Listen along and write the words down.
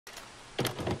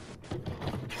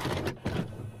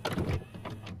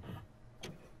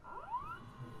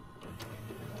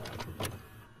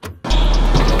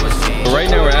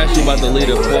actually about to lead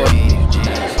a pour.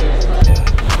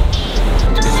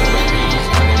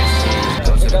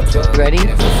 Ready?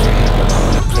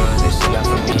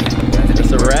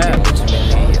 It's a wrap.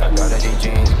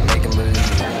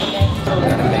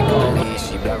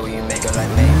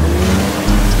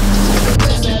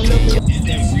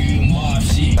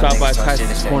 Stop by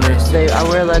Tyson's Corner. Babe, I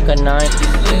wear like a 9.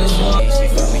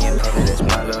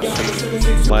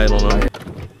 Light on them.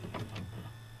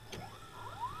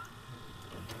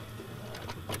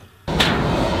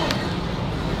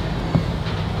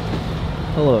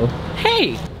 Hello.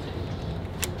 Hey!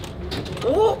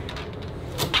 Oh.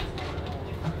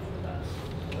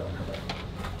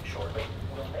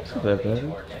 Not that bad.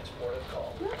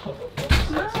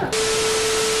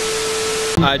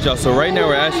 Alright y'all, so right now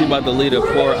we're actually about to lead a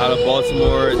pour out of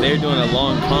Baltimore. They're doing a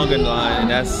long conga line, and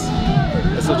that's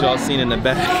what y'all seen in the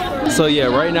back. So yeah,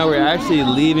 right now we're actually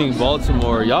leaving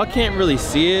Baltimore. Y'all can't really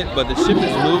see it, but the ship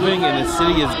is moving and the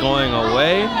city is going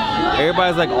away.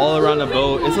 Everybody's like all around the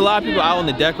boat. It's a lot of people out on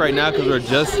the deck right now because we're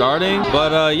just starting.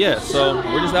 But yeah, so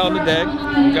we're just out on the deck.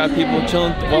 We got people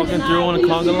chilling, walking through on the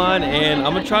conga line, and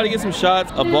I'm gonna try to get some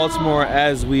shots of Baltimore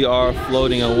as we are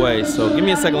floating away. So give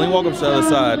me a second, let me walk up to the other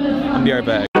side. I'll be right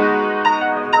back.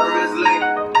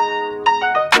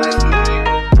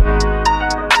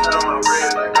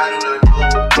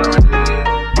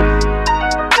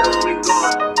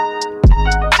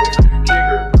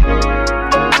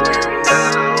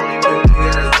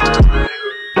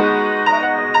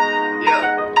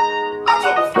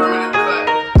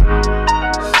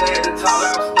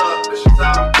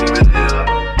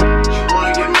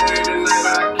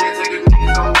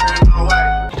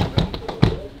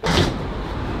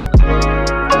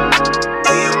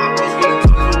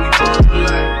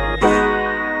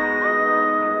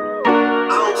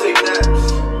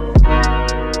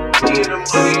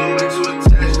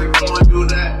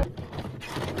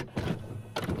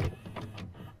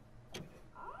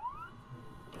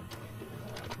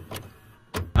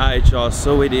 Alright y'all,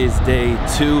 so it is day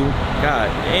 2. God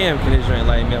damn, can this joint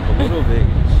light me up a little bit?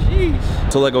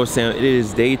 Sheesh. So like I was saying, it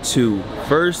is day 2.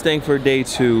 First thing for day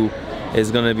 2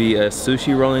 is gonna be a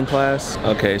sushi rolling class.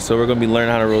 Okay, so we're gonna be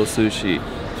learning how to roll sushi.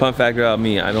 Fun fact about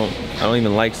me, I don't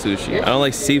even like sushi. I don't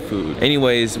like seafood.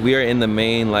 Anyways, we are in the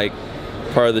main like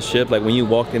part of the ship. Like when you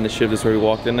walked in the ship, that's where we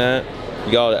walked in at.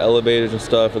 You got all the elevators and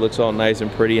stuff. It looks all nice and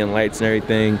pretty and lights and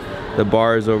everything. The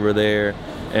bar is over there.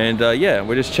 And yeah,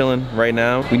 we're just chilling right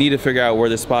now. We need to figure out where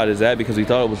the spot is at because we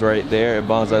thought it was right there at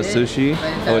Banzai Sushi.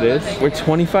 Oh, it is? We're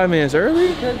 25 minutes early?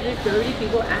 Because there's 30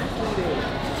 people asking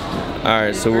me.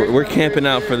 Alright, so we're camping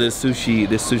out for this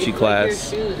sushi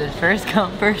class. It's first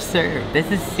come, first serve. This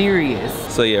is serious.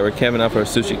 So yeah, we're camping out for a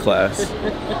sushi class.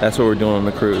 That's what we're doing on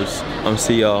the cruise. I'm gonna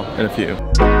see y'all in a few.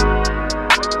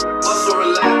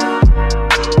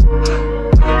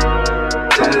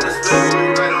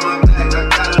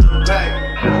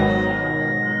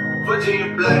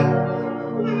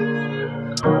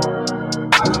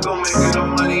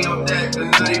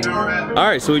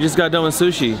 Alright, so we just got done with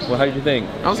sushi. Well, how did you think?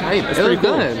 I was hyped. It's pretty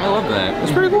cool. Good. I love that.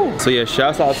 It's pretty cool. So yeah,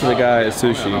 shouts out to the guy at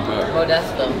Sushi.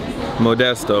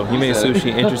 Modesto. He made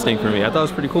sushi interesting for me. I thought it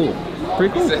was pretty cool.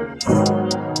 Pretty cool.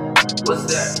 What's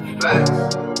that? Facts.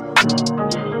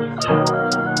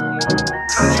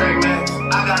 Contract max.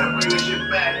 I gotta bring this shit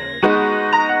back.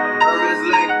 Hermes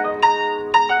Lake.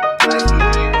 Nice to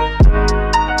meet you.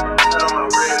 Set on my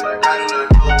red like I do not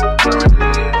know where it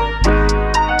is.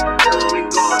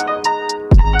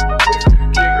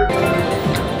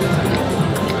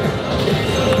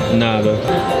 Nada.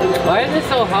 Why is this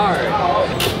so hard?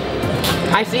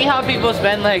 I see how people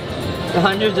spend like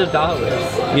hundreds of dollars.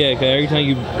 Yeah, because every time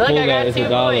you pull that, it's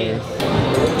 $1.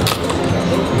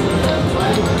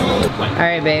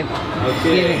 Alright, babe.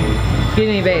 Okay. Excuse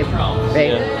me, babe.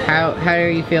 Babe, Yeah. how are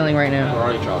you feeling right now?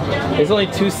 It's only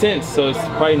 2 cents, so it's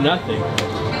probably nothing.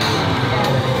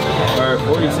 Or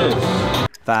 40 cents.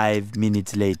 5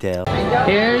 minutes later.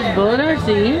 Here's Bull and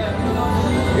RC.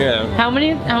 Yeah. How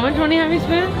much money have you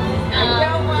spent?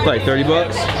 It's like 30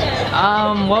 bucks.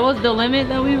 What was the limit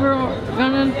that we were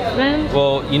gonna spend?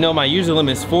 Well, you know my user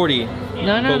limit is 40.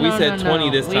 No, But we said 20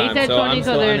 this time, we said so 20 I'm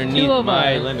still there's underneath 2 of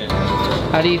my us. limit.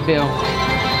 How do you feel?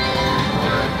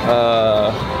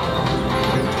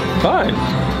 Fine.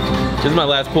 This is my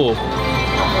last pool.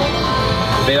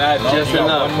 Babe, I have just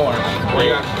enough. One more.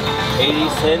 Wait, 80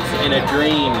 cents and a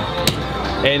dream.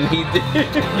 And he did.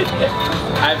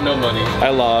 I have no money. I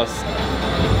lost.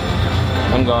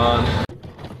 I'm gone.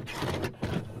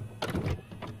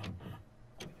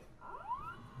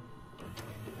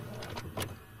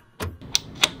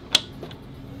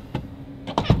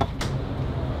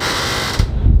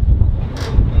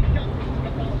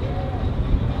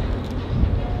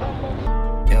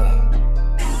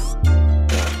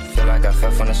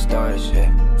 the stars,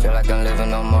 yeah. Feel like I'm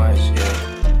living on Mars,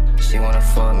 yeah. She wanna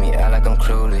fuck me, act like I'm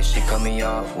clueless. She cut me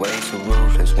off, way too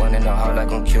ruthless. One in the heart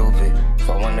like I'm Cupid. If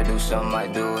I wanna do something, I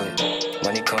do it.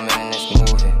 Money coming and it's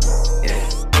moving, yeah.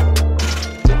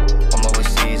 I'm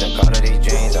overseas, I got all these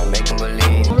dreams, I make them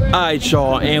believe. Alright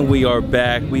y'all, and we are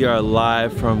back. We are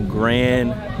live from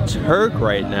Grand Turk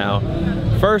right now.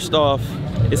 First off,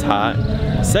 it's hot.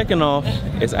 Second off,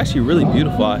 it's actually really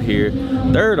beautiful out here.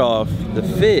 Third off, the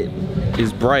fit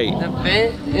is bright. The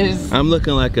fit is I'm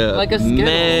looking like a Skittle,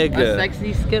 mega, a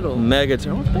sexy Skittle. mega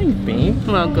turn. Oh, thanks, Beam.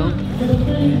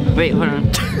 Welcome. Wait, hold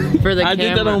on. For the I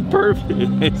camera. did that on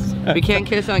purpose. We can't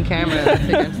kiss on camera. That's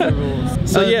against the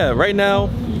rules. So yeah, right now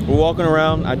we're walking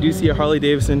around. I do see a Harley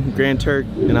Davidson Grand Turk,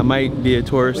 and I might be a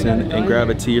tourist and grab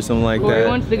a tea or something like Corey that.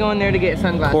 wants to go in there to get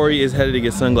sunglasses. Corey is headed to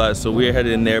get sunglasses, so we're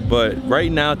headed in there. But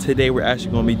right now, today, we're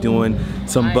actually gonna be doing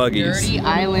some buggies. Dirty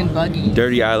Island buggies.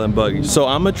 Dirty Island buggies. So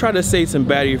I'm gonna try to save some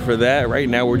battery for that. Right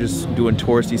now, we're just doing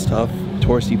touristy stuff,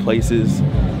 touristy places.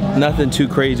 Nothing too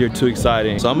crazy or too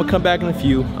exciting. So I'm gonna come back in a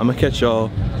few. I'm gonna catch y'all.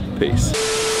 Peace.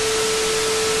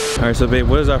 All right, so babe,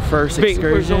 what is our first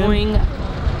excursion? We're going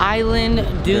Island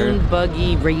Dune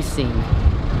Buggy Racing.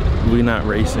 We're not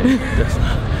racing. That's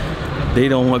not, they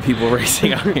don't want people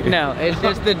racing out here. No, it's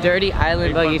just the Dirty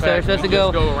Island Buggy. So we're supposed to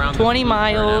go 20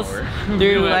 miles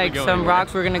through like some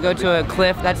rocks. We're gonna go to a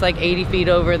cliff that's like 80 feet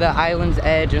over the island's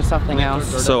edge and something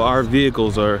else. So our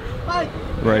vehicles are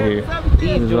right here.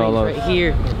 These These are all joints right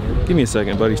here. Give me a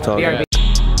second, buddy's talking. BRB.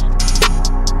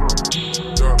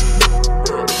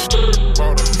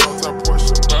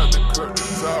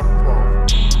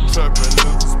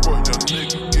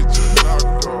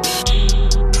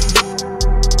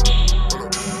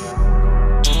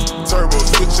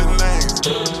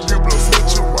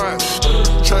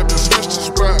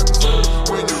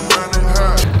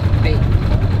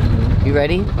 You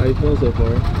ready? How you feel so far?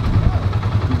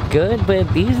 Good, but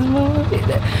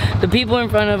the people in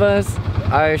front of us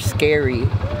are scary.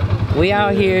 We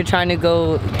out here trying to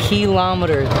go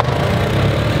kilometers.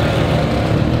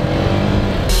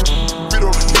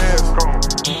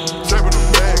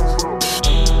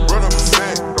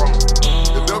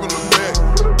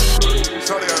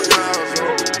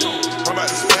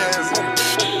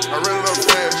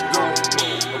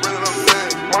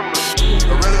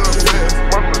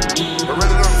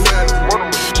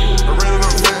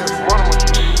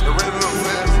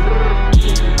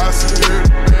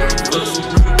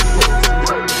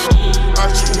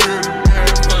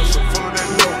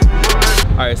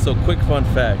 Alright, so quick fun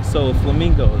fact. So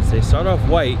flamingos, they start off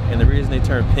white, and the reason they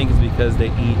turn pink is because they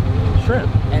eat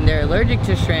shrimp. And they're allergic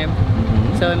to shrimp,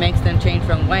 so it makes them change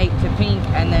from white to pink.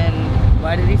 And then,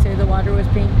 why did he say the water was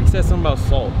pink? He said something about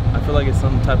salt. I feel like it's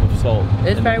some type of salt.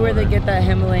 It's probably where they get that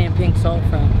Himalayan pink salt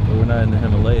from. But we're not in the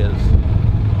Himalayas.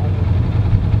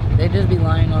 They'd just be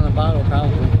lying on the bottle,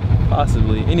 probably.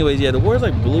 Possibly. Anyways, yeah, the water's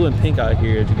like blue and pink out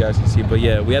here, as you guys can see. But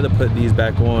yeah, we had to put these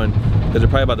back on because they're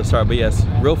probably about to start. But yes,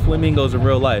 real flamingos in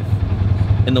real life,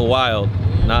 in the wild,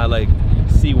 not like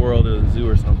SeaWorld or the zoo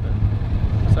or something.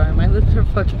 Sorry, my lips are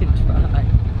fucking dry.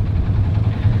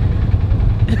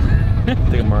 I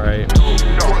think I'm alright.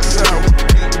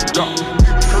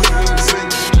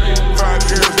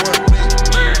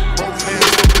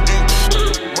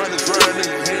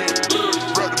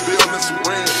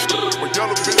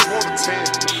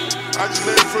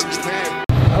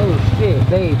 Oh shit,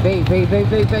 babe.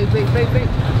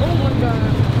 Oh my god.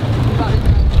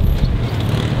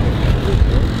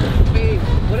 Babe,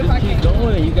 what if I Keep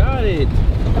going, you got it.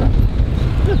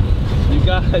 You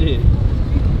got it.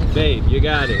 Babe, you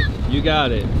got it. You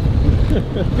got it.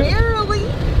 barely?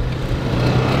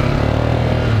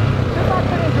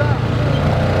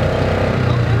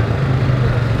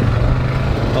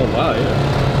 Oh wow,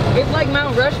 yeah. It's like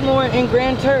Mount Rushmore in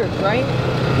Grand Turk, right?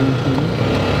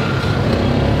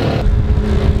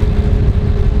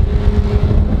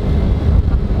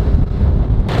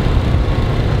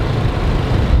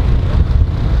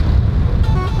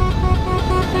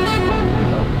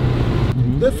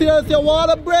 This here is your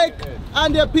water break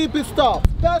and your pee-pee stop.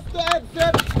 That's the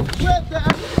exit. With the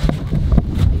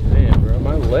exit. Damn, bro,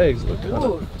 my legs look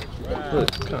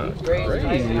kind of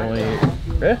crazy on here.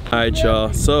 All right,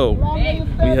 y'all. So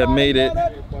we have made it.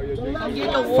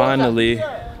 Finally.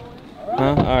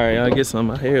 Huh? All right, I guess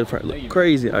my hair is probably look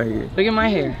crazy out here. Look at my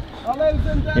hair.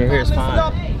 Your hair is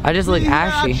fine. I just look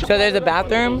ashy. So there's a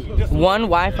bathroom, one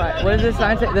Wi-Fi. What does the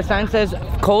sign say? The sign says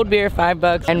cold beer,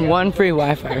 $5, and one free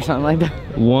Wi-Fi or something like that.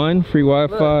 One free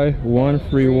Wi-Fi, one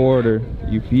free water.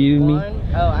 You feeding me?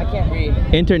 Oh, I can't read.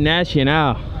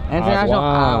 International. International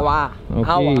Awa.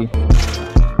 Okay.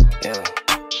 Yeah.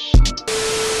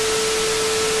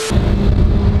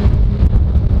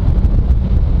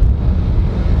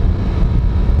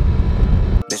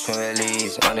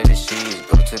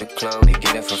 club, we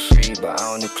get it for free. But I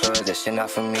don't do clubs, that shit not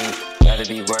for me. Gotta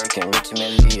be working,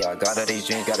 ultimately. I got all these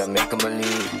dreams, gotta make them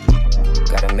believe.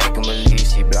 Gotta make them believe.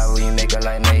 She blind when you make her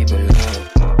like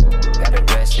Maybelline. Got a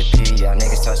recipe, y'all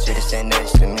niggas talk shit, this ain't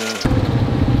next to me.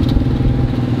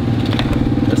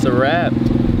 That's a wrap.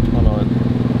 Hold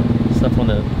on. Stuff on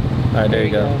the. Alright, there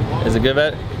you go. Is it good,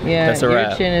 Vet? Yeah, that's a your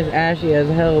wrap. chin is ashy as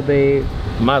hell, babe.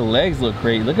 My legs look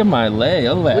great. Look at my leg.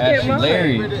 I look like Ashley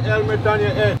Larry. With the helmet on your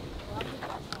head.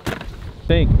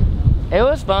 Think. It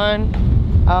was fun.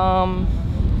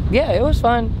 Yeah, it was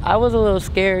fun. I was a little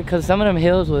scared because some of them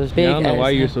hills was big. Yeah, I don't know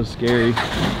why as- you're so scary.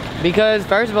 Because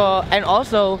first of all, and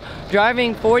also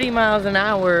driving 40 miles an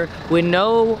hour with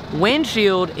no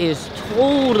windshield is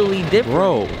totally different.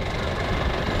 Bro.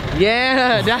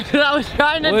 Yeah, that's what I was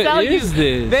trying to What tell you. is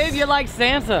this? Babe, you're like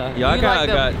Santa. Yo, I You got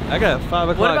like I got 5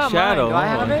 o'clock What about shadow. mine? Do I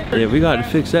Hold have on. it? Yeah, we gotta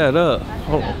fix that up.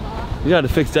 Hold on. We gotta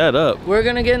fix that up. We're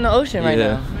gonna get in the ocean right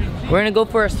Yeah. now. We're gonna go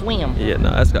for a swim. Yeah, no,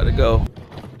 that's gotta go.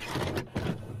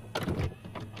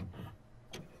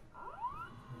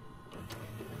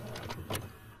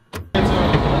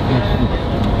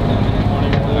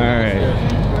 Alright.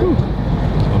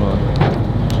 Hold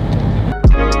on.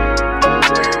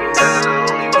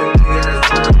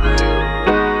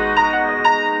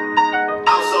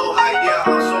 I'm so high, yeah,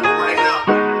 I'm so right now.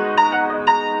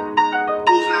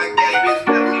 Who's not gay, bitch,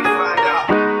 let me find out.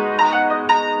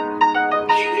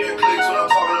 Keep hearing clicks when I'm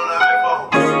talking on the iPhone.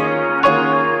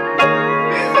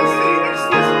 Man, let's see, this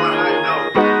one I know.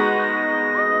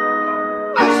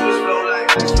 I switch flow like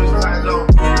I switch time zone.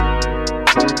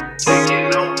 Can't get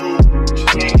no move, you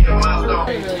can't get a milestone.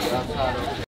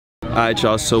 Alright,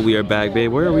 y'all, so we are back,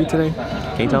 babe. Where are we today?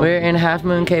 Can you tell We're me? in Half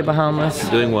Moon Cay, Bahamas.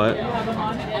 Doing what?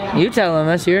 You tell them.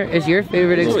 It's your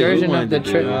favorite That's what you excursion of wanted the to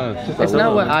do. trip. It's Tell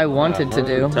not what them. I wanted to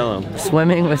do. Tell them.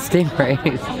 Swimming with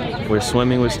stingrays. We're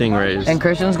swimming with stingrays. And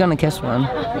Christian's gonna kiss one.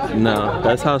 No,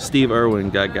 that's how Steve Irwin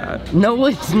got. No,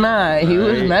 it's not. He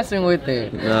was Right. messing with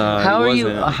it. Nah, How he are you?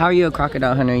 wasn't. How are you a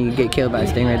crocodile hunter and you get killed by a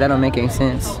stingray? That don't make any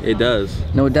sense. It does.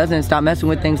 No, it doesn't. Stop messing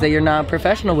with things that you're not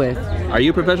professional with. Are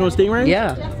you a professional stingray?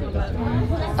 Yeah.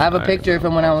 I have a picture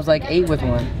from when I was like 8 with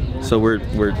one. So we're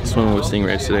swimming with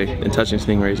stingrays today and touching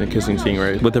stingrays and kissing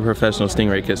stingrays with a professional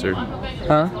stingray kisser.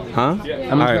 Huh? Huh?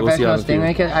 I'm a Alright, we'll see how professional it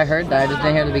stingray feels. kid. I heard that. I just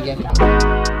didn't hear the beginning. Got to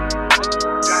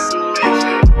make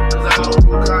shit, 'cause I own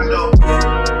a condo. Got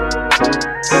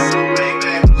to make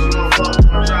that, but you don't fuck with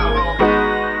my drive on.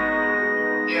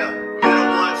 Yeah, you're the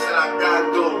one said I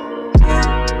gotta do.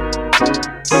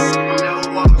 I'm never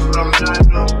watched, but I'm not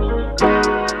new.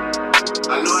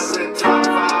 I know I said top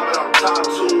 5, but I'm top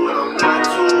 2, and I'm not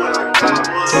 2, and I got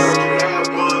one. You had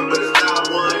one, but it's not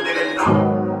one, nigga, no.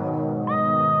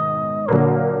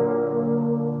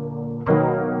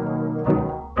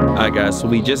 Alright guys, so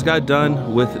we just got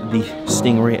done with the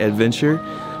stingray adventure.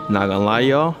 Not gonna lie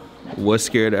y'all, was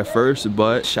scared at first,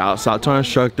 but shouts out to our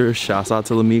instructor, shouts out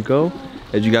to Lamiko.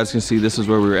 As you guys can see, this is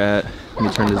where we're at. Let me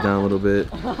turn this down a little bit.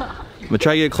 I'm gonna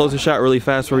try to get a closer shot really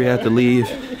fast before we have to leave.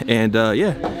 And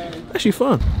yeah, actually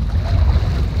fun.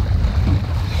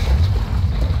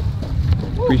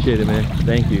 Appreciate it, man.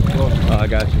 Thank you. Oh, I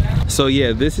got you. So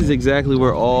yeah, this is exactly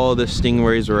where all the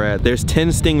stingrays are at. There's 10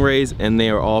 stingrays and they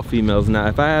are all females. Now,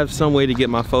 if I have some way to get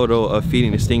my photo of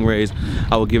feeding the stingrays,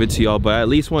 I will give it to y'all. But I at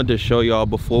least wanted to show y'all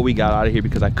before we got out of here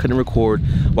because I couldn't record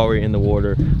while we were in the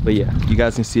water. But yeah, you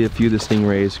guys can see a few of the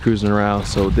stingrays cruising around.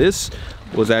 So this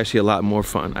was actually a lot more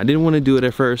fun. I didn't want to do it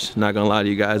at first, not gonna lie to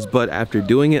you guys, but after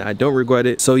doing it, I don't regret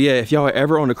it. So yeah, if y'all are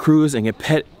ever on a cruise and can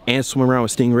pet and swim around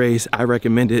with stingrays, I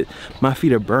recommend it. My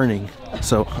feet are burning,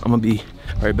 so I'm gonna be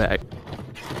right back.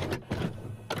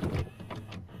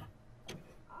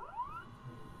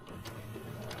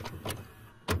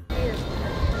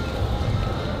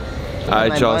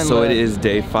 Alright y'all, so it is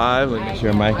day 5. Let me make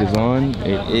sure my mic is on.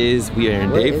 It is, we are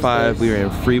in day 5. We are in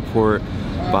Freeport,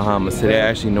 Bahamas. Today I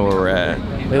actually know where we're at.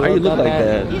 Why you look like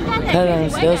that? Because I'm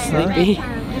still sleepy.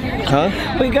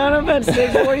 Huh? We got up at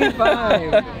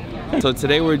 6:45. So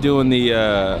today we're doing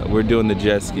the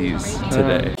jet skis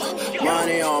today.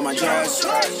 Money on my dress,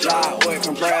 fly away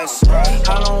from press.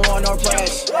 I don't want no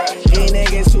press. These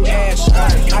niggas too ash.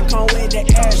 I come with the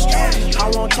ash. I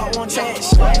won't talk, won't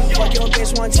text. Fuck your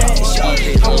bitch, one text.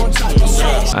 I won't talk, no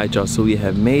sex. Alright y'all, so we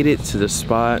have made it to the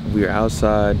spot. We are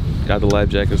outside, got the life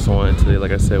jackets on. Today,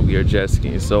 like I said, we are jet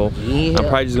skiing. So I'm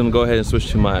probably just gonna go ahead and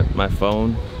switch to my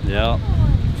phone. Yeah.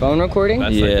 Phone recording?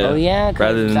 Yeah. Oh yeah. 'cause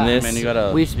Rather than this. Man, you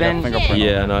gotta we spend.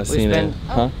 Yeah, no, I've seen it.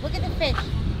 Huh? Look at the fish.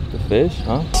 The fish?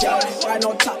 Huh? ride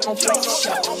no top on flex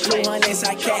shop. Blue hunters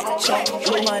I catch up,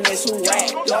 blue hunters who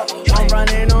whacked up. I'm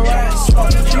running on rats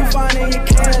up. You finding your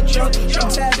catch up. I'm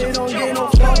tapping, don't get no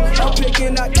fuck. I'm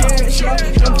picking up cash up.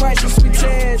 Them prices we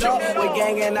tear it up. We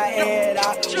gangin' I head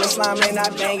up. We slimin' I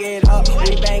bang it up.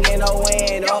 We bangin' the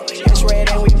wind up. It's red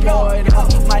and we blow it up.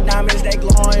 My diamonds they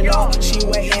glowing up. She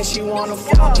waiting, she wanna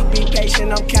fuck. Be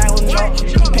patient, I'm counting up.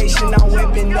 Be patient, I'm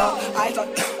whipping up. I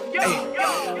thought,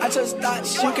 I touch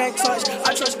dots, you can't touch.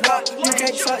 I touch block, you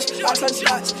can't touch. I touch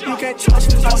dots, you can't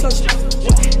touch.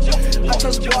 I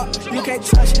touch block, you can't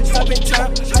touch. Stop in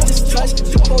time, I just touch.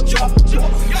 Still pole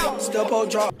drop, still pole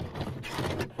drop.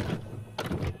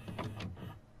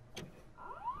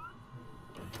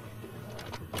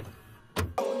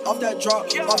 Off that drop,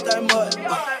 off that mud.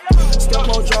 Still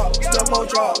pole drop, still pole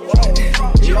drop.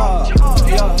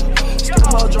 Yeah. Still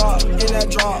pole drop, in that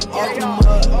drop. Off the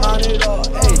mud, line it up.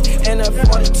 Hey, and that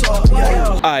 40 top. Yeah.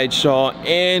 Alright, y'all,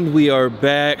 and we are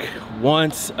back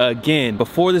once again.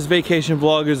 Before this vacation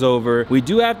vlog is over, we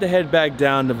do have to head back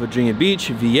down to Virginia Beach,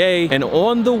 VA, and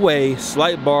on the way,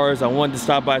 slight bars, I wanted to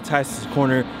stop by Tyson's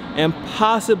Corner and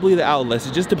possibly the outlets.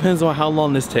 It just depends on how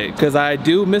long this takes, because I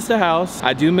do miss the house,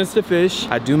 I do miss the fish,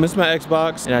 I do miss my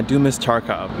Xbox, and I do miss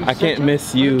Tarkov. I can't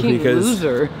miss you because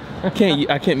loser. I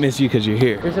can't miss you because you're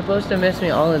here. You're supposed to miss me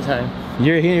all the time.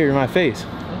 You're here in my face.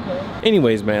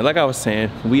 Anyways, man, like I was saying,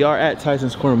 we are at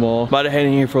Tyson's Corner Mall. About to head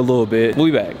in here for a little bit. We'll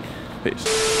be back.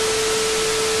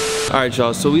 Peace. All right,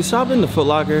 y'all, so we stopped in the Foot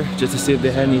Locker just to see if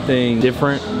they had anything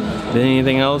different than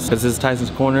anything else, because this is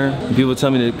Tyson's Corner. And people tell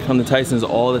me to come to Tyson's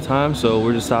all the time, so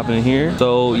we're just stopping in here.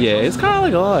 So yeah, it's kind of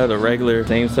like a lot of the regular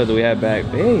same stuff that we had back.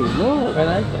 Hey, look,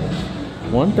 I like that.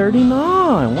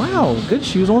 $139. Wow, good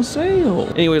shoes on sale.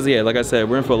 Anyways, yeah, like I said,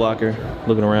 we're in Foot Locker,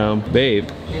 looking around. Babe,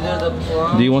 These are the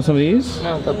plum. do you want some of these?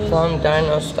 No, the plum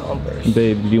dino stompers.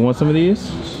 Babe, do you want some of these?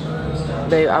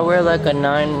 Babe, I wear like a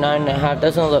 9.5.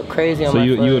 Doesn't look crazy on So my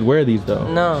you foot. would wear these though?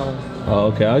 No. Oh,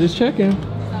 okay, I was just checking.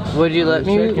 Would you let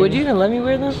me? Checking. Would you even let me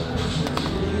wear them?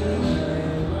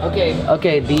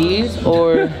 Okay, these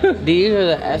or these are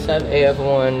the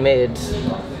SFAF1 mids.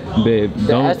 Babe,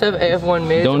 The SFAF1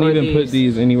 mids. don't or even put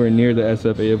these anywhere near the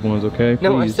SFAF ones, okay?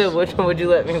 No, I Please. said which one would you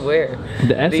let me wear?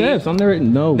 The SFs, I'm there.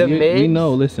 No, The we mids?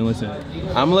 know. Listen.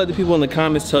 I'm gonna let the people in the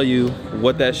comments tell you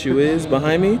what that shoe is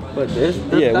behind me. But this.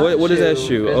 Yeah, what is that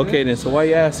shoe? Okay, then, so why are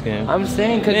you asking? I'm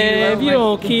saying because Man, if you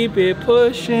don't keep it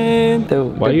pushing.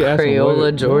 Why are you asking?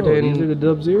 Crayola Jordan. No, these are the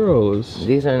Dub Zeros.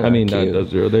 These are not I mean, cute. not Dub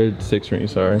Zero. They're 6-ring.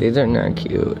 Sorry. These are not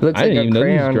cute. Looks I like didn't a even know these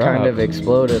crayon kind of dropped.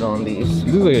 exploded on these.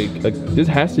 This is like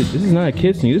this is not a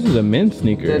kid sneaker. This is a men's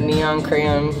sneaker. The neon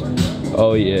crayon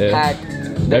Oh yeah. pack.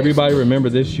 Everybody remember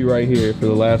this shoe right here for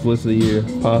the last list of the year,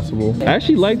 if possible. I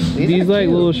actually like these are like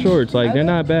cute. little shorts. Like they're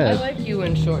not I bad. like you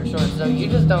in short shorts though. You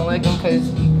just don't like them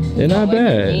because They're not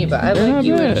bad. me, but I They're like not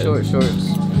you bad. in short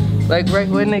shorts. Like right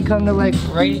when they come to like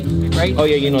right. Oh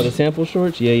yeah, you know the sample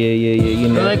shorts? Yeah. You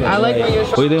know. Like, I like when your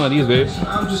What do you think about these, babe?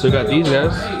 Still got these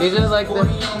guys? These are like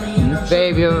the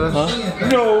babe. You ever,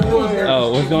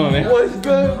 Oh, what's going on, man? What's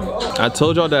good? I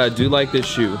told y'all that I do like this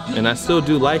shoe, and I still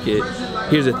do like it.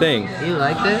 Here's the thing. You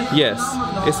like this? Yes,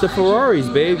 it's the Ferraris,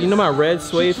 babe. You know my red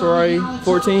suede Ferrari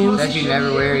 14s? That you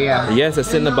never wear, yeah. Yes,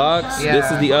 that's in the box. Yeah.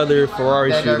 This is the other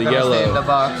Ferrari That shoe, are the gonna stay in the yellow.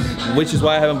 box. Which is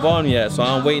why I haven't bought them yet. So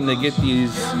I'm waiting to get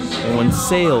these on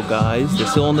sale, guys. They're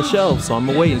still on the shelf, so I'm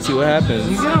gonna wait and see what happens.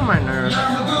 You get on my nerves.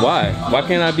 Why? Why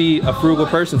can't I be a frugal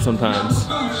person sometimes?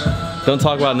 Don't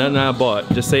talk about nothing I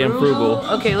bought. Just say I'm frugal.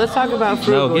 Okay, let's talk about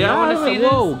frugal. No, get You out wanna of see it.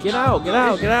 this? Whoa, get out.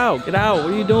 What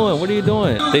are you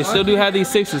doing? They still do have these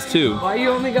 6s too. Why you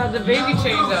only got the baby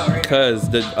chains out right now? Because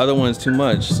the other one's too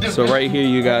much. So right here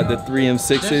you got the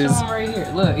 3M6s. This one right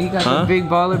here. Look, he got Huh? the big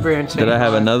baller brand chain. Did I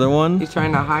have another one? He's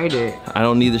trying to hide it. I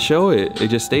don't need to show it. It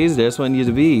just stays there. That's what it needs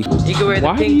to be. You can wear the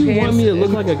Why do pink you pants. want me to look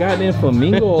like a goddamn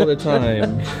flamingo all the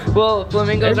time? Well,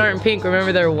 flamingos aren't pink.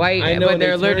 Remember, they're white, I know, but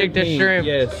they're they turn allergic to pink, shrimp.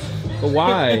 Yes. But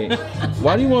why?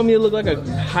 Why do you want me to look like a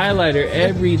highlighter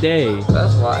every day?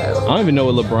 That's wild. I don't even know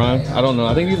what LeBron. I don't know.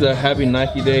 I think these are Happy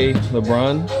Nike Day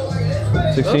LeBron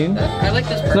 16. I like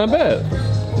this It's purple. not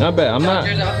bad. Not bad. I'm not.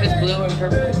 Dodgers outfit's blue and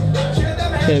purple.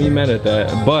 Can't be mad at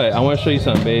that. But I want to show you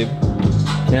something, babe.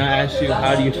 Can I ask you,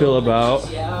 how do you feel about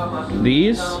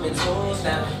these?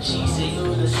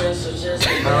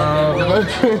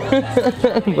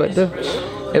 But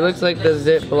it looks like the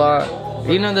Ziploc.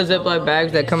 You know the Ziploc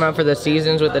bags that come out for the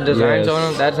seasons with the designs Yes. on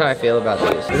them? That's how I feel about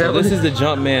this. So this is the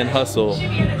Jumpman hustle.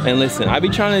 And listen, I be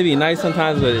trying to be nice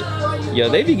sometimes, but yo,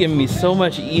 they be giving me so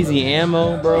much easy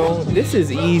ammo, bro. This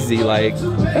is easy. Like,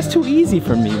 that's too easy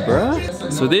for me, bro.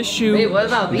 So this shoe, Wait, what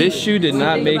about these? this shoe did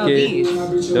not make it.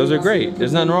 Those are great.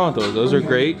 There's nothing wrong with those. Those are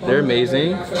great. They're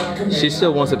amazing. She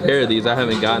still wants a pair of these. I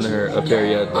haven't gotten her a pair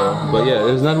yet though. But yeah,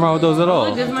 there's nothing wrong with those at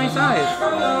all. This is my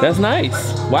size. That's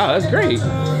nice. Wow, that's great.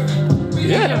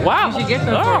 Yeah, wow. You should get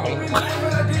those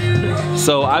for me.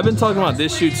 So I've been talking about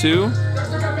this shoe too.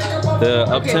 The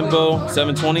Uptempo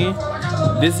 720.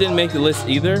 This didn't make the list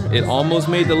either. It almost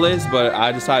made the list, but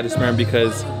I decided to spare them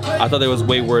because I thought there was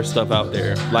way worse stuff out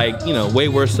there. Like, you know, way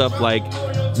worse stuff like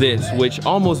this, which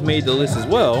almost made the list as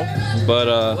well.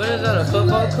 But what is that, a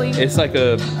football cleat? it's like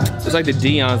the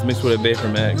Dion's mixed with a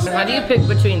Bayfront Max. How do you pick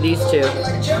between these two?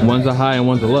 One's a high and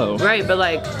one's a low. Right, but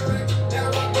like,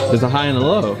 There's a high and a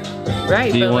low.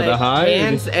 right, Do you but want like the high?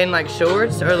 pants and like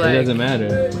shorts or like. It doesn't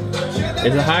matter.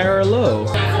 It's a high or a low.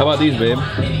 How about these, babe?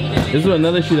 This is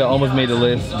another shoe that almost made the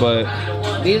list, but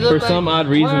These look for like, some odd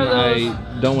reason, I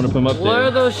don't want to put them up What are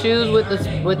there. those shoes with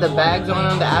the bags on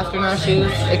them? The astronaut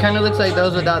shoes? It kind of looks like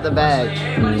those without the bag.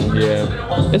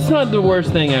 Yeah, it's not the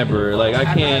worst thing ever. Like I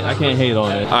can't hate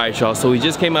on it. All right, y'all. So we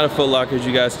just came out of Foot Locker, as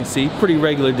you guys can see. Pretty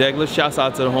regular degular. Shouts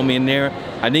out to the homie in there.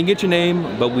 I didn't get your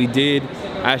name, but we did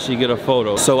actually get a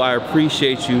photo. So I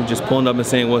appreciate you just pulling up and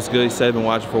saying what's good. You said I've been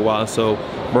watching for a while. So,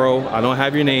 bro, I don't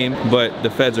have your name, but the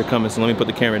feds are coming. So let me put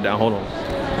the camera down. Hold on.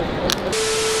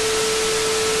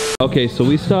 Okay, so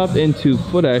we stopped into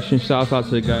Foot Action. Shouts out to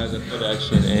the guys at Foot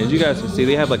Action, and as you guys can see,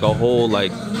 they have like a whole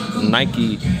like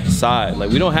Nike side.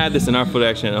 Like we don't have this in our Foot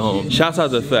Action at home. Shouts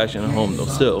out to the Foot Action at home though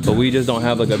still, but we just don't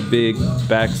have like a big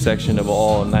back section of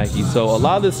all Nike. So a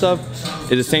lot of this stuff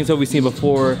is the same stuff we've seen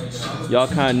before. Y'all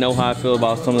kind of know how I feel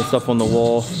about some of the stuff on the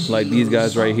wall, like these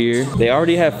guys right here. They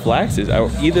already have flaxes.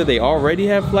 Either they already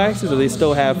have flaxes or they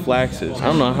still have flaxes. I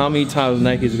don't know how many times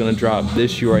Nike is gonna drop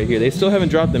this shoe right here. They still haven't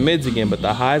dropped the mids again, but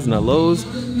the highs and the lows,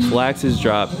 flaxes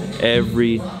drop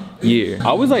every year.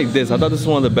 I was like this. I thought this was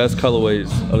one of the best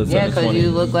colorways of the 720. Yeah, because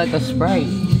you look like a Sprite.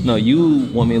 No, you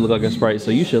want me to look like a Sprite, so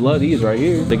you should love these right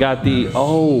here. They got the,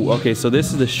 okay, so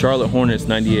this is the Charlotte Hornets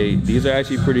 98. These are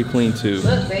actually pretty clean too.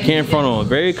 Can't front on.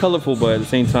 Very colorful, but at the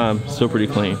same time, still pretty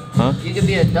clean. Huh? You could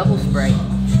be a double Sprite.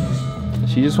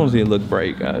 She just wants me to look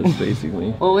bright, guys, basically.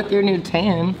 Well, with your new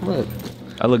tan, look.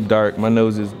 I look dark. My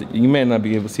nose is, you may not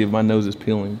be able to see if my nose is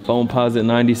peeling. Foamposite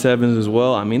 97s as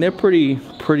well. I mean, they're pretty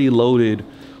loaded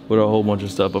with a whole bunch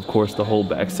of stuff. Of course, the whole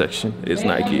back section is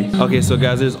Nike. Okay, so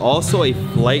guys, there's also a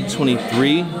Flight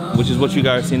 23, which is what you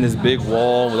guys see in this big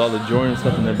wall with all the Jordan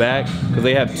stuff in the back, because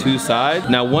they have two sides.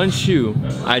 Now, one shoe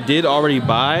I did already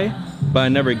buy, but I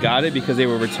never got it because they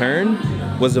were returned,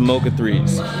 was the Mocha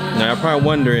 3s. Now, you're probably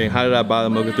wondering, how did I buy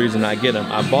the Mocha 3s and not get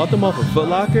them? I bought them off of Foot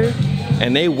Locker,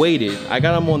 and they waited. I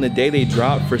got them on the day they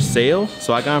dropped for sale,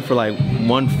 so I got them for like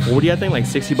 $140, I think, like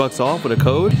 60 bucks off with a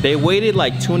code. They waited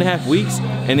like 2.5 weeks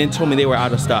and then told me they were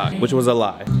out of stock, which was a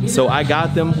lie. So I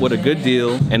got them with a good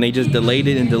deal, and they just delayed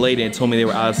it and told me they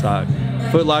were out of stock.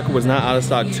 Foot Locker was not out of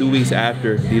stock 2 weeks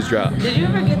after these dropped. Did you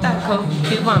ever get that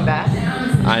coupon back?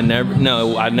 I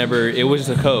never, it was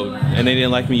just a code, and they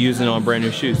didn't like me using it on brand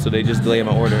new shoes, so they just delayed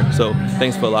my order. So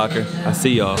thanks, Foot Locker. I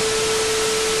see y'all.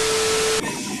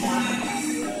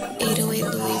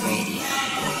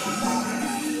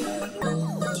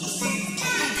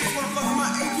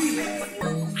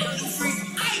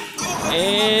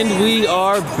 And we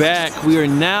are back. We are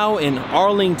now in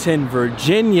Arlington,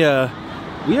 Virginia.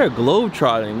 We are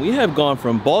globetrotting. We have gone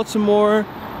from Baltimore,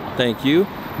 thank you,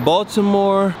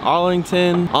 Baltimore,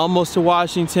 Arlington, almost to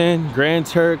Washington, Grand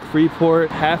Turk, Freeport,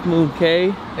 Half Moon Cay.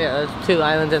 Yeah, there's two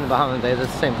islands in the Bahamas. It's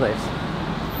the same place.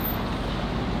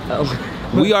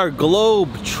 Oh. We are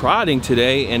globe-trotting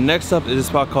today, and next up is a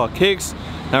spot called Kicks.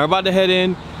 Now we're about to head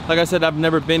in. Like I said, I've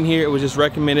never been here. It was just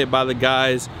recommended by the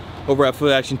guys over at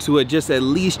Foot Action to just at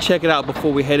least check it out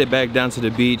before we headed back down to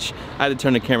the beach. I had to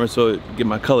turn the camera so it get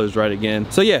my colors right again.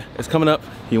 So yeah, it's coming up.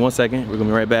 Give me 1 second. We're gonna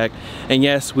be right back. And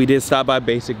yes, we did stop by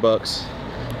Basic Bucks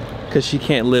because she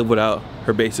can't live without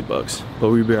her Basic Bucks. But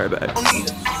we'll be right back.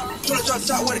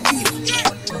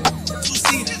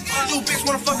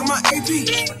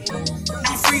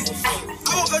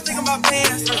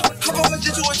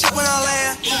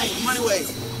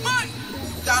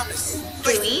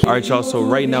 All right, y'all, so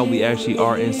right now we actually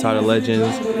are inside of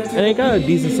Legends, and they got a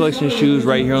decent selection of shoes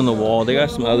right here on the wall. They got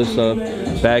some other stuff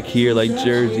back here, like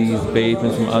jerseys, Bape,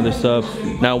 and some other stuff.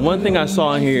 Now, one thing I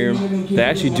saw in here that I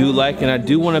actually do like, and I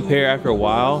do want a pair after a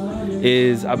while,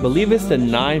 is, I believe it's the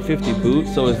 950 boot.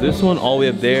 So is this one all the way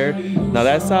up there. Now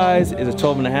that size is a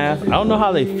 12.5. I don't know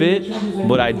how they fit,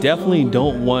 but I definitely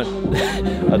don't want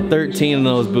a 13 in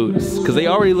those boots because they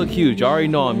already look huge. I already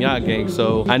know I'm yacht gang,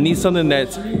 so I need something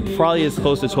that's probably as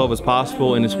close to 12 as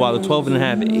possible. And it's while the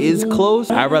 12.5 is close,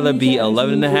 I'd rather be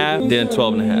 11.5 than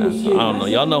 12.5. I don't know,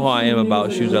 y'all know how I am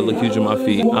about shoes that look huge on my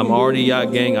feet. I'm already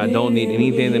yacht gang. I don't need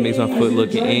anything that makes my foot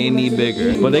look any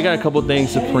bigger. But they got a couple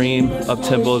things. Supreme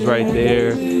up-tempos right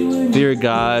there. Fear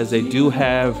guys, they do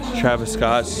have Travis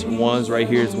Scott's ones right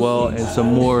here as well, and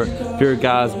some more Fear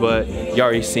guys, but you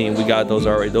already seen, we got those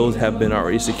already. Those have been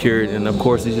already secured, and of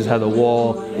course they just have the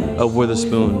wall of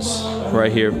Witherspoons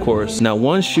right here, of course. Now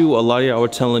one shoe a lot of y'all were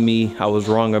telling me I was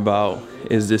wrong about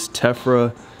is this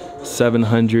Tephra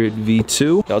 700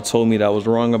 V2. Y'all told me that I was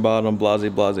wrong about them, blase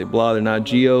blase blah. They're not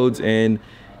geodes, and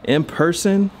in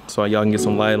person, so y'all can get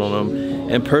some light on them.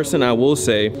 In person, I will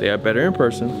say they are better in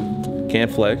person. Can't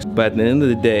flex, but at the end of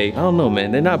the day, I don't know,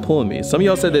 man, they're not pulling me. Some of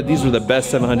y'all said that these were the best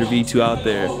 700 V2 out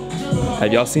there.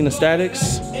 Have y'all seen the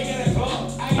statics?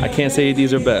 I can't say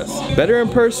these are best. Better in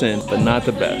person, but not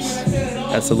the best.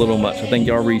 That's a little much. I think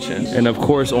y'all reaching. And of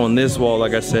course on this wall,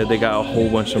 like I said, they got a whole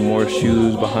bunch of more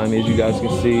shoes behind me, as you guys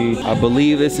can see. I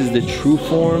believe this is the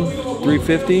Trueform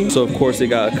 350. So of course they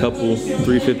got a couple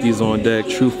 350s on deck,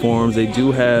 Trueforms. They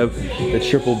do have the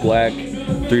triple black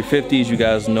 350s. You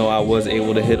guys know I was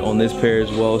able to hit on this pair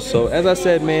as well. So as I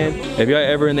said, man, if y'all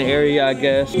ever in the area, I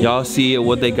guess y'all see it,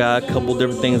 what they got, a couple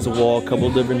different things on the wall, a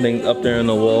couple different things up there on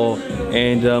the wall.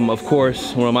 And of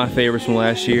course, one of my favorites from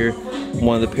last year,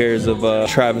 one of the pairs of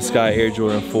Travis Scott Air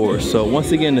Jordan 4. So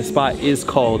once again, the spot is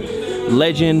called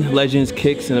Legends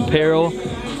Kicks and Apparel.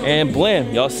 And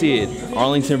blam, y'all see it,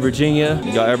 Arlington, Virginia.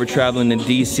 Y'all ever traveling to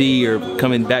DC or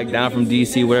coming back down from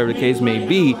DC, whatever the case may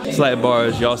be, Slight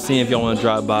Bars, y'all see if y'all want to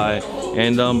drop by.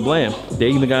 And blam, they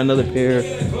even got another pair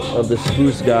of the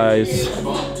Spruce guys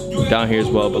down here as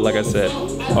well. But like I said,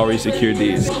 already secured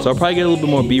these. So I'll probably get a little bit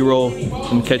more B-roll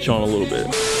and catch you on a little bit.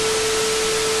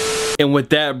 And with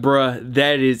that, bruh,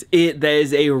 that is it. That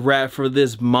is a wrap for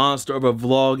this monster of a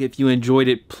vlog. If you enjoyed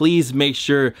it, please make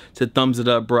sure to thumbs it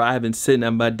up, bro. I have been sitting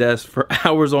at my desk for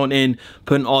hours on end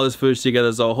putting all this footage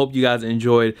together. So I hope you guys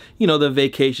enjoyed, you know, the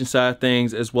vacation side of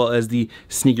things as well as the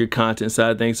sneaker content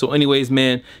side of things. So anyways,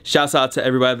 man, shouts out to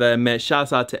everybody that I met.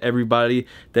 Shouts out to everybody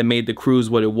that made the cruise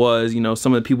what it was. You know,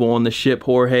 some of the people on the ship,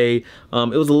 Jorge. It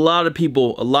was a lot of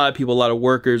people, a lot of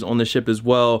workers on the ship as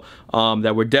well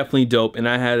that were definitely dope. And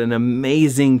I had an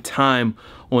amazing time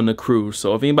on the cruise.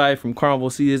 So if anybody from Carnival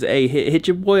sees this, hey, hit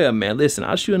your boy up, man. Listen,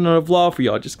 I'll shoot another vlog for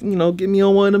y'all. Just, you know, get me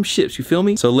on one of them ships, you feel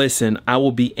me? So listen, I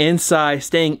will be inside,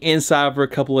 staying inside for a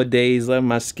couple of days, letting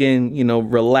my skin, you know,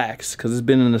 relax, because it's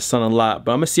been in the sun a lot.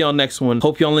 But I'm gonna see y'all next one.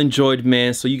 Hope y'all enjoyed,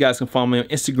 man. So you guys can follow me on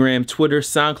Instagram, Twitter,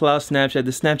 SoundCloud, Snapchat.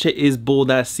 The Snapchat is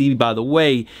bull.c, by the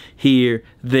way, here,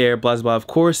 there, blah, blah, of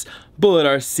course. Bullet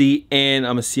RC, and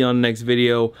I'm gonna see you on the next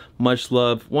video. Much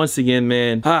love once again,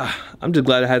 man. I'm just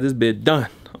glad I had this bit done.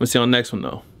 I'm gonna see you on the next one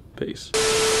though. Peace.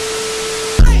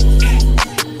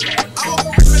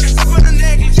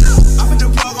 Lemonade.